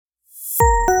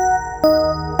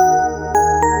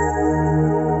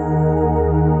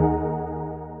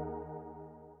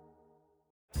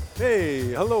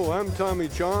I'm Tommy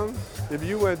Chong. If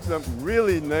you want something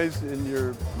really nice in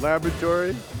your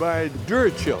laboratory, buy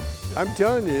DuraChill. I'm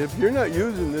telling you, if you're not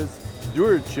using this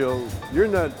DuraChill, you're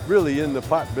not really in the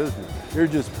pot business. You're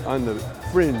just on the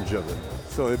fringe of it.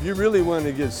 So if you really want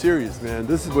to get serious, man,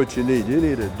 this is what you need. You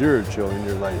need a DuraChill in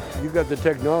your life. You got the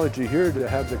technology here to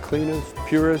have the cleanest,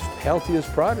 purest, healthiest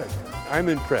product. I'm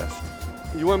impressed.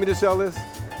 You want me to sell this?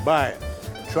 Buy it.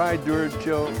 Try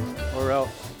DuraChill or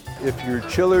else. If your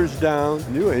chiller's down,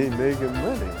 you ain't making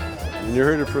money. And you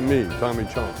heard it from me, Tommy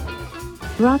Chong.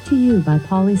 Brought to you by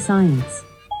PolyScience.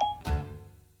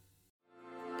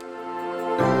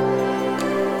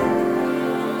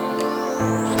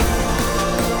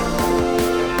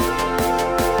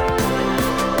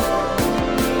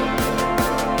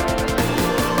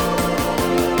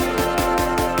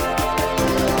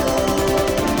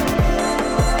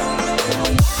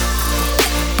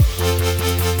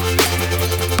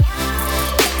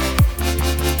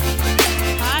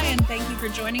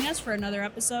 For another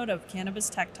episode of Cannabis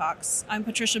Tech Talks. I'm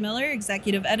Patricia Miller,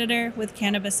 Executive Editor with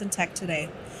Cannabis and Tech Today.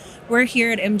 We're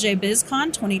here at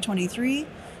MJBizCon 2023,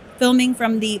 filming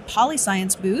from the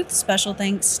PolyScience booth. Special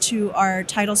thanks to our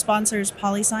title sponsors,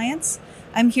 PolyScience.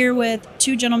 I'm here with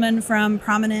two gentlemen from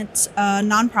prominent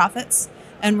nonprofits,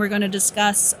 and we're going to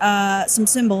discuss some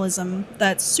symbolism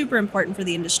that's super important for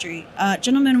the industry.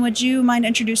 Gentlemen, would you mind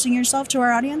introducing yourself to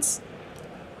our audience?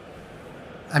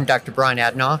 I'm Dr. Brian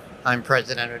Adinoff. I'm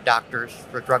president of Doctors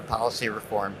for Drug Policy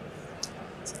Reform.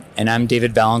 And I'm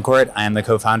David Vaillencourt. I am the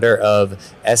co-founder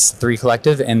of S3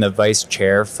 Collective and the vice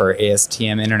chair for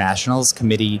ASTM International's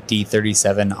Committee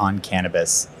D37 on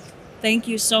Cannabis. Thank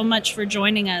you so much for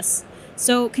joining us.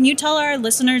 So can you tell our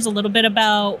listeners a little bit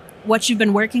about what you've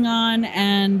been working on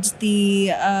and the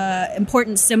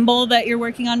important symbol that you're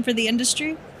working on for the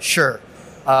industry? Sure.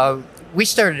 We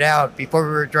started out, before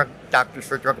we were Doctors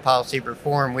for Drug Policy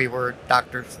Reform, we were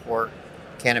Doctors for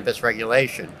Cannabis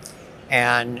Regulation.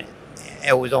 And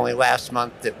it was only last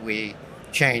month that we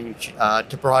changed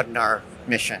to broaden our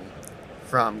mission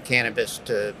from cannabis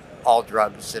to all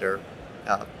drugs that are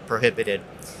prohibited.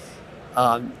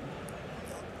 A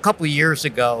couple of years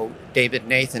ago, David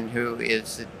Nathan, who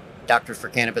is the Doctors for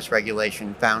Cannabis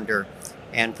Regulation founder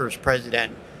and first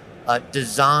president,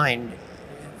 designed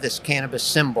this cannabis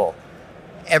symbol.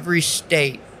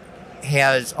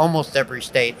 Almost every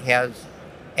state has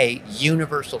a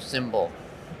universal symbol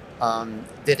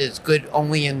that is good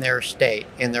only in their state,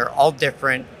 and they're all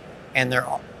different, and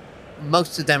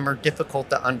most of them are difficult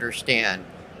to understand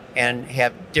and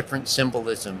have different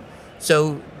symbolism.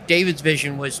 So David's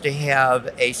vision was to have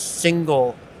a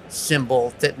single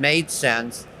symbol that made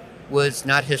sense, was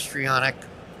not histrionic,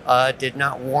 did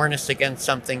not warn us against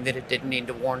something that it didn't need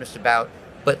to warn us about,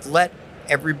 but let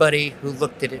everybody who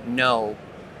looked at it know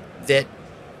that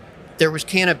there was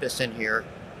cannabis in here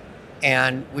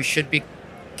and we should be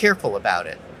careful about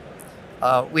it.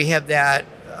 We have that,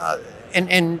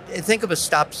 and think of a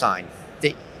stop sign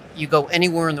that you go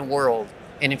anywhere in the world,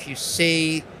 and if you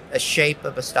see a shape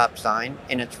of a stop sign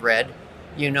and it's red,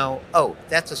 you know, oh,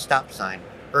 that's a stop sign,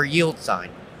 or a yield sign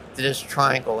that is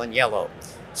triangle and yellow.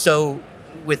 So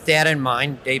with that in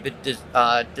mind, David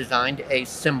designed a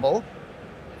symbol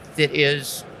that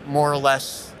is more or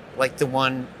less like the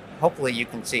one hopefully you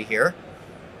can see here,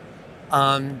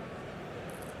 that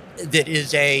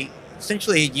is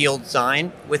essentially a yield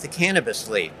sign with a cannabis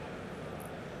leaf.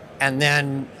 And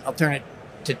then I'll turn it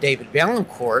to David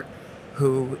Vaillencourt,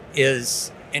 who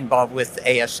is involved with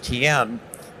ASTM,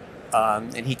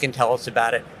 and he can tell us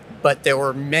about it. But there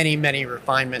were many, many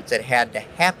refinements that had to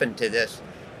happen to this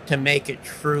to make it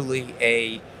truly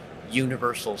a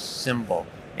universal symbol.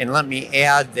 And let me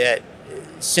add that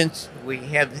since we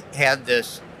have had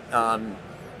this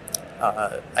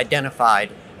identified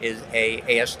as a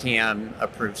ASTM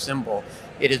approved symbol,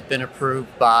 it has been approved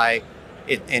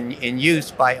in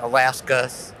use by Alaska,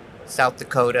 South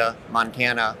Dakota,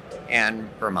 Montana, and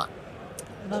Vermont.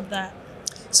 Love that.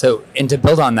 So, and to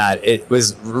build on that, it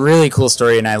was a really cool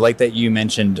story, and I like that you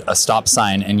mentioned a stop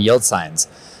sign and yield signs.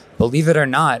 Believe it or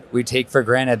not, we take for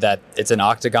granted that it's an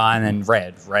octagon and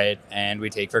red, right? And we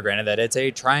take for granted that it's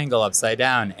a triangle upside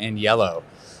down and yellow.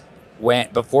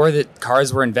 Before the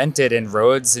cars were invented and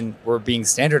roads were being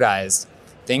standardized,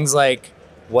 things like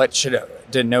what should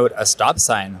denote a stop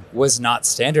sign was not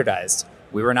standardized.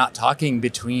 We were not talking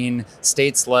between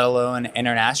states, let alone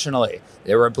internationally.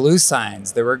 There were blue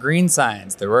signs, there were green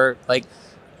signs, there were like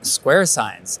square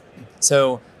signs.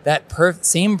 So that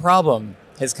same problem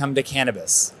has come to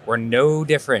cannabis. We're no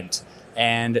different.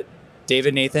 And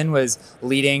David Nathan was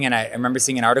leading, and I remember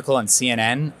seeing an article on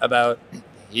CNN about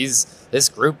this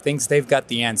group thinks they've got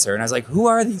the answer. And I was like, who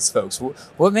are these folks?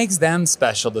 What makes them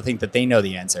special to think that they know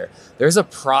the answer? There's a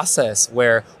process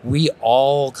where we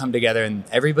all come together and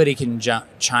everybody can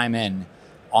chime in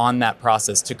on that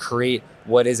process to create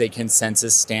what is a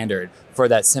consensus standard for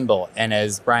that symbol. And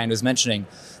as Brian was mentioning,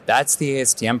 that's the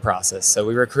ASTM process. So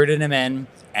we recruited him in.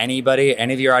 Any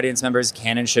of your audience members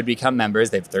can and should become members.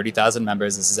 They have 30,000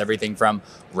 members. This is everything from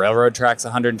railroad tracks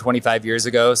 125 years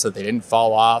ago so they didn't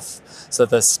fall off, so that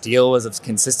the steel was of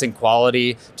consistent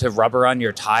quality, to rubber on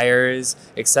your tires,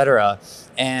 etc.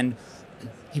 And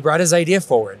he brought his idea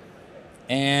forward,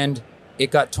 and it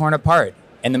got torn apart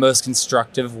in the most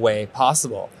constructive way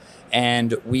possible.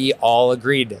 And we all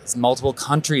agreed. Multiple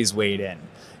countries weighed in.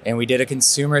 And we did a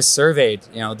consumer survey.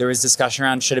 There was discussion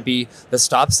around, should it be the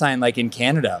stop sign like in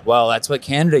Canada? Well, that's what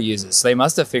Canada uses. So they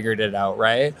must have figured it out,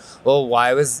 right? Well,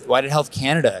 why did Health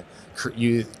Canada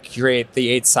create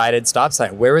the 8-sided stop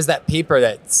sign? Where was that paper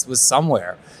that was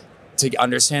somewhere to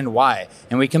understand why?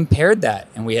 And we compared that,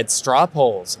 and we had straw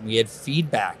polls, and we had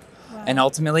feedback. Wow. And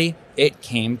ultimately, it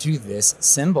came to this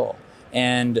symbol.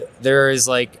 And there is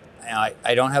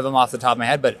I don't have them off the top of my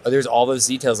head, but there's all those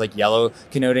details, like yellow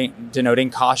denoting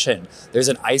caution. There's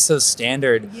an ISO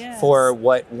standard for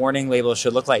what warning labels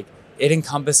should look like. It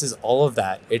encompasses all of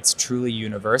that. It's truly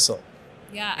universal.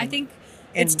 Yeah, I think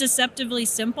it's deceptively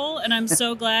simple, and I'm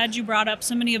so glad you brought up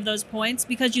so many of those points,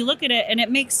 because you look at it and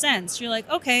it makes sense. You're like,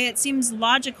 okay, it seems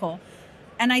logical.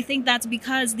 And I think that's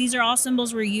because these are all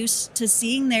symbols we're used to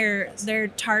seeing. They're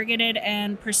targeted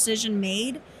and precision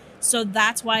made. So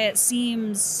that's why it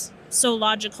seems so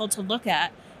logical to look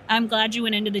at. I'm glad you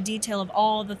went into the detail of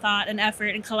all the thought and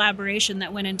effort and collaboration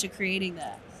that went into creating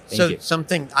that. So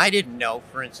something I didn't know,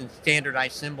 for instance,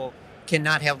 standardized symbol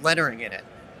cannot have lettering in it.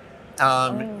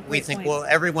 We think, point. Well,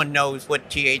 everyone knows what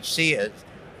THC is.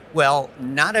 Well,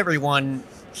 not everyone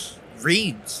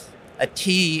reads. A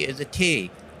T is a T.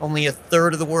 Only a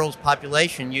third of the world's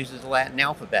population uses the Latin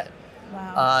alphabet.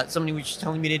 Wow. Somebody was just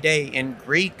telling me today, in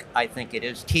Greek, I think it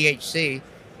is, THC,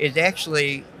 it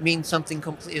actually means something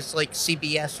complete. It's like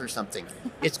CBS or something.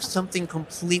 It's something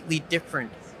completely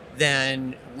different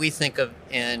than we think of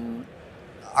in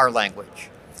our language.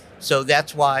 So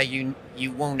that's why you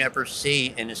won't ever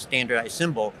see in a standardized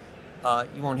symbol,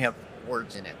 you won't have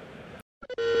words in it.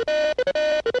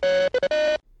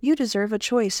 You deserve a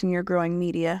choice in your growing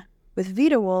media. With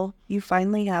VitaWool, you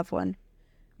finally have one.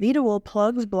 VitaWool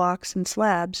plugs, blocks, and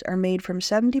slabs are made from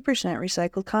 70%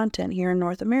 recycled content here in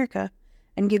North America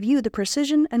and give you the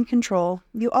precision and control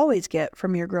you always get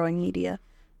from your growing media,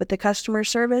 with the customer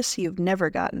service you've never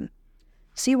gotten.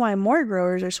 See why more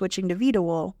growers are switching to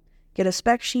VitaWool. Get a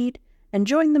spec sheet and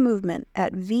join the movement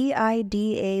at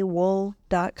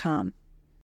vidawool.com.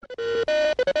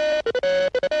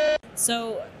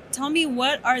 So tell me,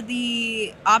 what are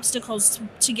the obstacles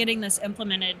to getting this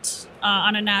implemented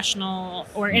on a national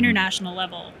or international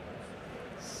level?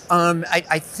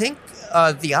 I think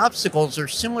the obstacles are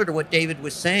similar to what David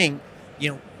was saying.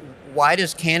 Why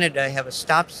does Canada have a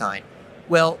stop sign?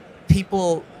 Well,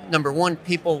 number one,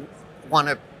 people want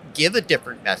to give a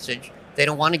different message. They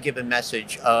don't want to give a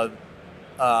message of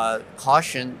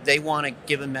caution. They want to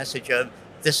give a message of,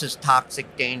 this is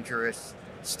toxic, dangerous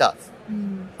stuff.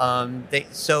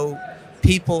 So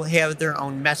people have their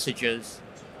own messages.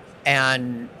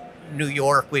 And New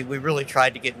York, we really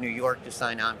tried to get New York to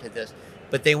sign on to this.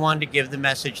 But they wanted to give the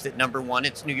message that, number one,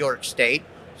 it's New York State.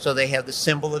 So they have the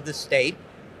symbol of the state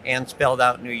and spelled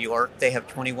out New York. They have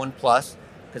 21 plus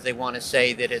because they want to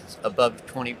say that it's above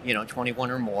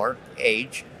 21 or more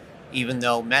age, even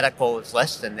though medical is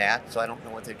less than that. So I don't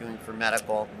know what they're doing for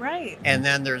medical. Right. And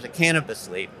then there's a cannabis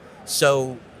leaf.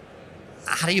 So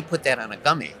how do you put that on a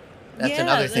gummy? That's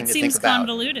another thing to think about. It seems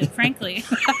convoluted, frankly.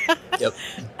 Yep.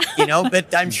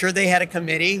 But I'm sure they had a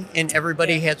committee and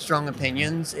everybody had strong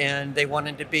opinions and they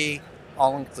wanted to be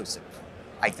all inclusive,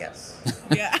 I guess.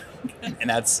 Yeah. and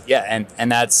that's a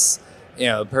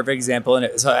perfect example.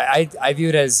 And so I view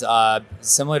it as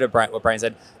similar to what Brian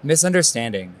said,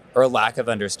 misunderstanding or lack of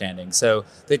understanding. So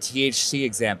the THC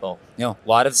example, a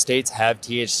lot of states have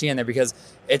THC in there because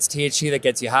it's THC that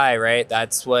gets you high, right?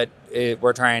 That's what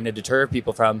we're trying to deter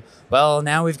people from. Well,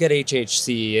 now we've got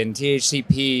HHC and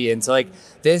THCP. And so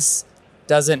this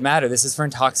doesn't matter. This is for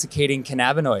intoxicating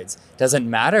cannabinoids. Doesn't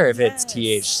matter if it's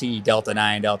THC, Delta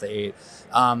 9, Delta 8.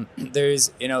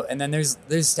 There's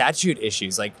statute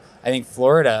issues. I think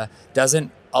Florida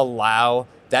doesn't allow,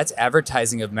 that's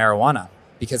advertising of marijuana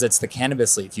because it's the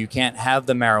cannabis leaf. You can't have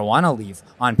the marijuana leaf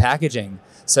on packaging.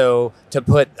 So to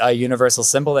put a universal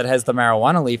symbol that has the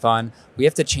marijuana leaf on, we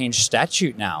have to change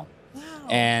statute now. Wow.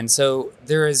 And so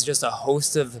there is just a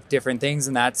host of different things,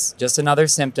 and that's just another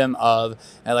symptom of,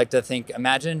 I like to think,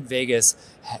 imagine Vegas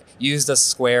used a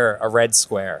red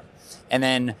square, and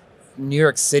then New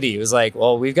York City was like,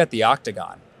 well, we've got the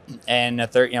octagon, and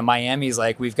Miami's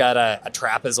like, we've got a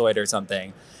trapezoid or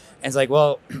something. And it's like,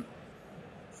 well,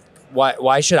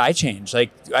 why should I change?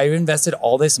 Like, I invested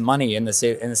all this money in the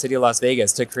city of Las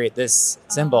Vegas to create this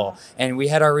symbol, and we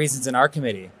had our reasons in our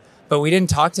committee, but we didn't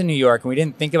talk to New York, and we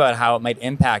didn't think about how it might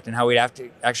impact and how we'd have to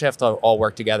all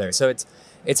work together. So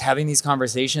it's having these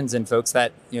conversations, and folks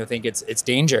that think it's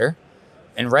danger.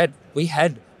 And red, we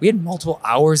had multiple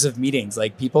hours of meetings.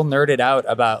 Like, people nerded out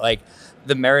about like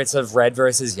the merits of red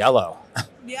versus yellow.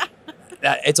 Yeah.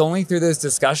 It's only through those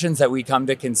discussions that we come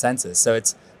to consensus. So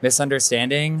it's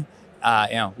misunderstanding.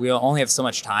 We only have so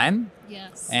much time.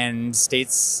 Yes. And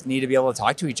states need to be able to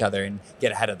talk to each other and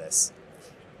get ahead of this.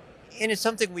 And it's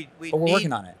something we're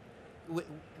working on it.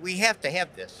 We have to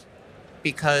have this,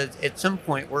 because at some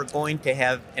point we're going to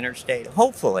have interstate,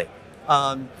 hopefully.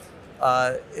 At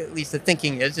least the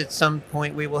thinking is at some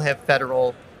point we will have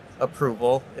federal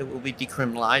approval. It will be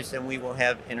decriminalized, and we will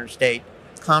have interstate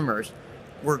commerce.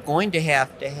 We're going to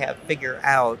have figure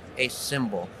out a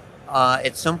symbol.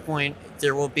 At some point,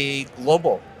 there will be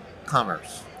global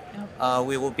commerce. Yep.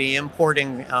 We will be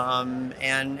importing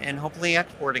and hopefully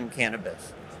exporting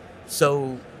cannabis.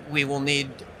 So we will need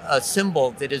a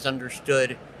symbol that is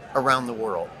understood around the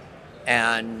world.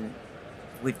 And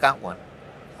we've got one.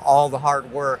 All the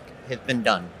hard work has been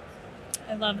done.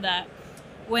 I love that.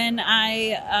 When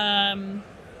I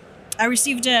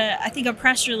received a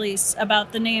press release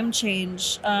about the name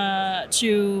change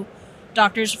to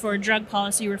Doctors for Drug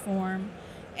Policy Reform,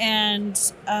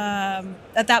 and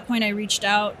at that point I reached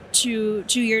out to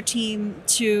your team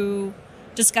to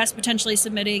discuss potentially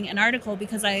submitting an article,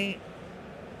 because I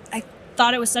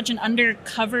thought it was such an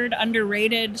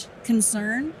underrated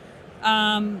concern.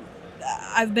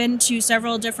 I've been to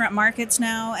several different markets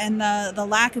now, and the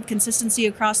lack of consistency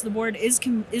across the board is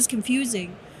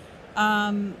confusing.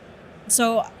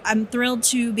 So I'm thrilled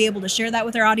to be able to share that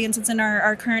with our audience. It's in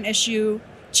our current issue.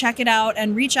 Check it out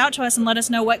and reach out to us and let us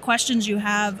know what questions you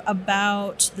have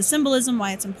about the symbolism,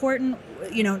 why it's important.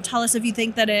 Tell us if you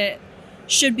think that it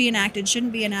should be enacted,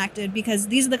 shouldn't be enacted, because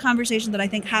these are the conversations that I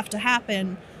think have to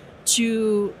happen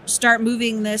to start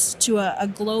moving this to a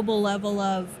global level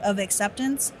of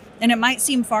acceptance. And it might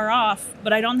seem far off,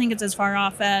 but I don't think it's as far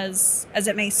off as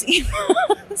it may seem.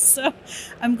 So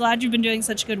I'm glad you've been doing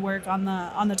such good work on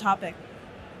the topic.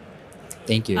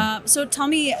 Thank you. So tell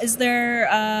me, is there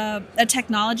a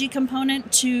technology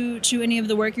component to any of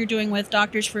the work you're doing with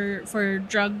Doctors for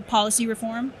Drug Policy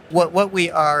Reform? What we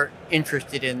are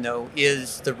interested in, though,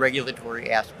 is the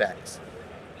regulatory aspects,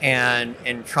 and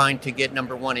trying to get,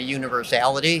 number one, a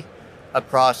universality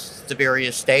across the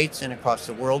various states and across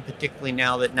the world, particularly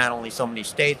now that not only so many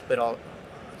states, but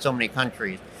so many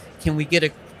countries. Can we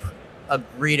get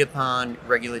agreed upon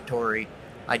regulatory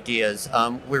ideas?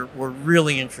 We're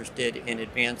really interested in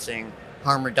advancing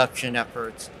harm reduction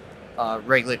efforts,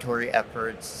 regulatory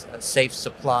efforts, safe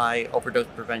supply, overdose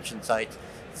prevention sites,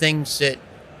 things that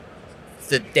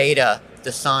the data,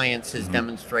 the science has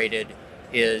demonstrated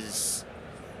is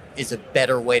a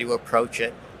better way to approach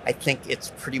it. I think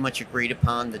it's pretty much agreed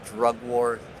upon. The drug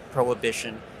war,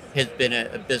 prohibition, has been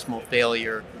an abysmal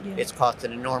failure. Yeah. It's cost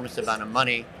an enormous amount of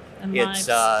money. And it's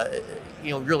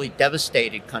really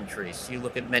devastated countries. You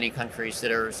look at many countries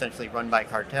that are essentially run by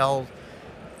cartels.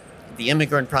 The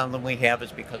immigrant problem we have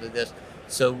is because of this.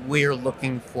 So we're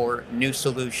looking for new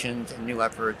solutions and new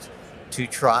efforts to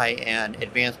try and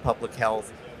advance public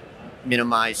health,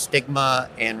 minimize stigma,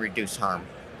 and reduce harm.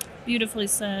 Beautifully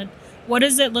said. What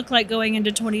does it look like going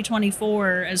into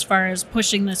 2024 as far as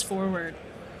pushing this forward?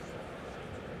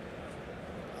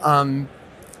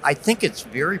 I think it's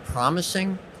very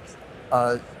promising.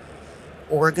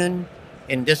 Oregon,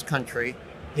 in this country,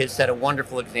 has set a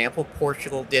wonderful example.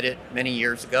 Portugal did it many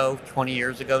years ago, 20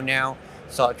 years ago now,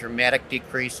 saw a dramatic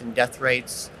decrease in death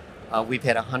rates. We've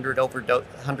had 100,000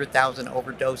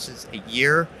 overdoses a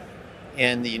year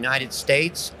in the United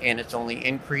States, and it's only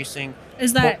increasing.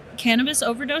 Is that cannabis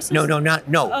overdoses? No.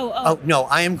 Oh, no.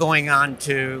 I am going on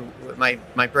to,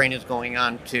 my brain is going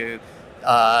on to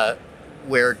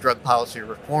where drug policy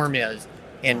reform is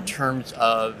in terms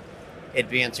of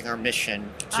advancing our mission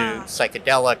to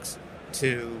psychedelics,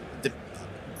 to the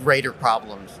greater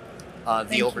problems,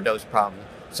 the overdose problem.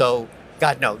 So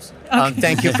God knows. Okay.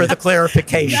 Thank you for the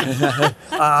clarification.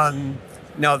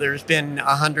 No, there's been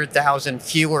 100,000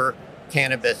 fewer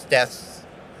cannabis deaths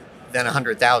than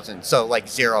 100,000, so like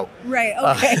zero. Right.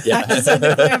 Okay. Yeah. So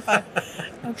to clarify.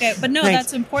 Okay, but no, Thanks.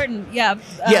 that's important. Yeah.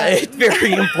 Yeah, it's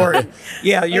very important.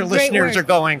 Yeah, your Great listeners work. are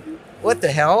going, what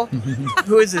the hell?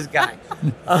 Who is this guy?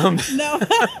 No.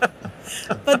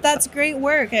 But that's great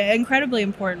work. Incredibly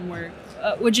important work.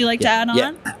 Would you like to add on?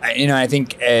 Yeah, I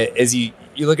think as you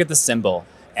look at the symbol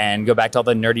and go back to all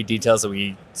the nerdy details that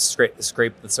we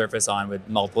scrape the surface on with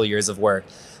multiple years of work,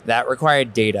 that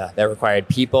required data, that required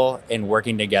people and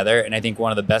working together. And I think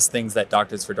one of the best things that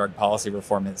Doctors for Drug Policy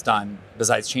Reform has done,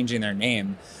 besides changing their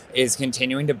name, is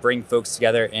continuing to bring folks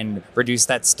together and reduce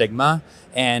that stigma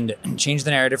and change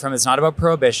the narrative from it's not about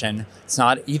prohibition, it's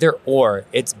not either or,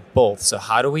 it's both. So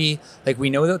how do we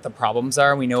know what the problems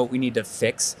are, we know what we need to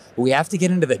fix, but we have to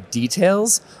get into the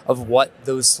details of what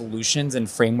those solutions and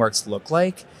frameworks look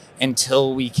like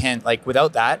until we can,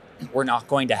 without that, we're not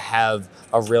going to have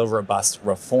a real robust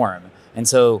reform. And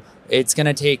so it's going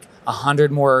to take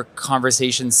 100 more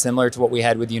conversations similar to what we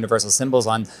had with universal symbols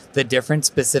on the different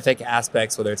specific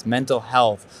aspects, whether it's mental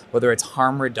health, whether it's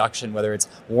harm reduction, whether it's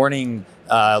warning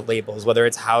labels, whether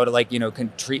it's how to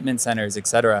treatment centers, et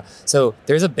cetera. So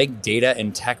there's a big data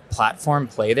and tech platform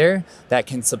play there that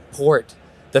can support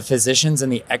the physicians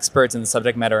and the experts and the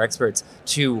subject matter experts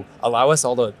to allow us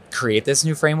all to create this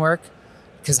new framework.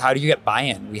 Because how do you get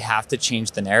buy-in? We have to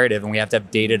change the narrative and we have to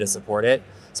have data to support it.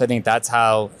 So I think that's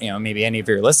how, maybe any of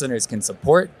your listeners can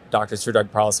support Doctors for Drug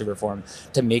Policy Reform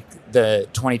to make the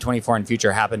 2024 and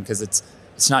future happen, because it's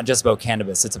not just about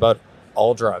cannabis. It's about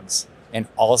all drugs and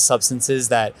all substances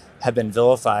that have been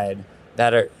vilified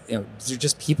that are, they're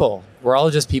just people. We're all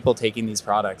just people taking these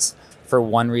products for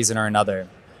one reason or another.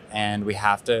 And we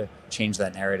have to change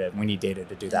that narrative. We need data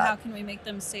to do that. How can we make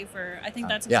them safer? I think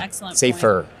that's an excellent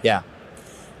safer. point. Yeah.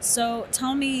 So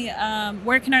tell me,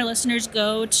 where can our listeners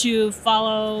go to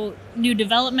follow new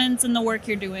developments in the work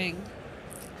you're doing?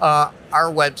 Our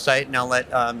website, and I'll let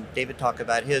David talk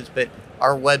about his, but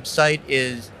our website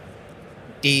is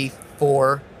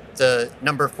D4, the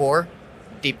number 4,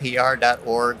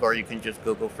 DPR.org, or you can just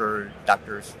Google for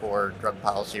Doctors for Drug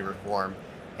Policy Reform.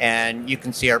 And you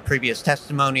can see our previous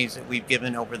testimonies that we've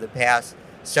given over the past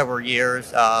several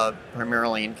years,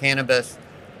 primarily in cannabis.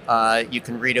 You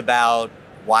can read about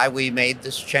why we made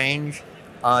this change.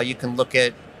 You can look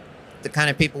at the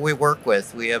kind of people we work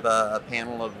with. We have a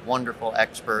panel of wonderful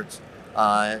experts,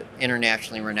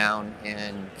 internationally renowned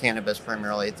in cannabis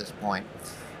primarily at this point.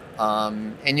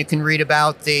 And you can read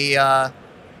about the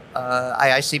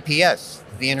IICPS,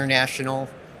 the International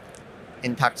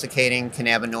Intoxicating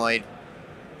Cannabinoid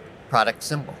Product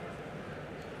Symbol.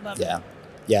 Love it.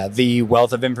 Yeah, the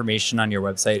wealth of information on your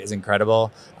website is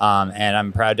incredible. And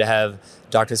I'm proud to have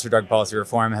Doctors for Drug Policy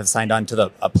Reform have signed on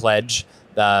to a pledge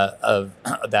that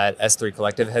S3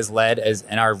 Collective has led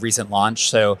in our recent launch.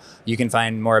 So you can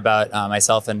find more about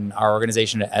myself and our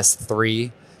organization at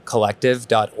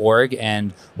s3collective.org.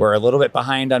 And we're a little bit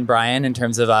behind on Brian in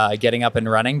terms of getting up and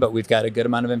running, but we've got a good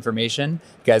amount of information.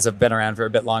 You guys have been around for a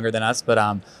bit longer than us, but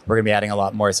we're going to be adding a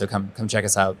lot more. So come check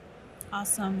us out.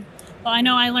 Awesome. Well, I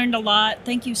know I learned a lot.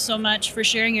 Thank you so much for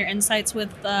sharing your insights with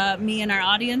me and our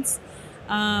audience.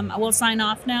 I will sign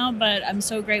off now, but I'm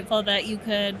so grateful that you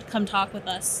could come talk with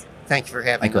us. Thank you for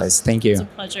having us. Likewise. Thank you. It's a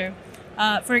pleasure.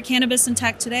 For Cannabis and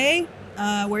Tech today,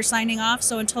 we're signing off.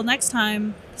 So until next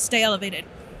time, stay elevated.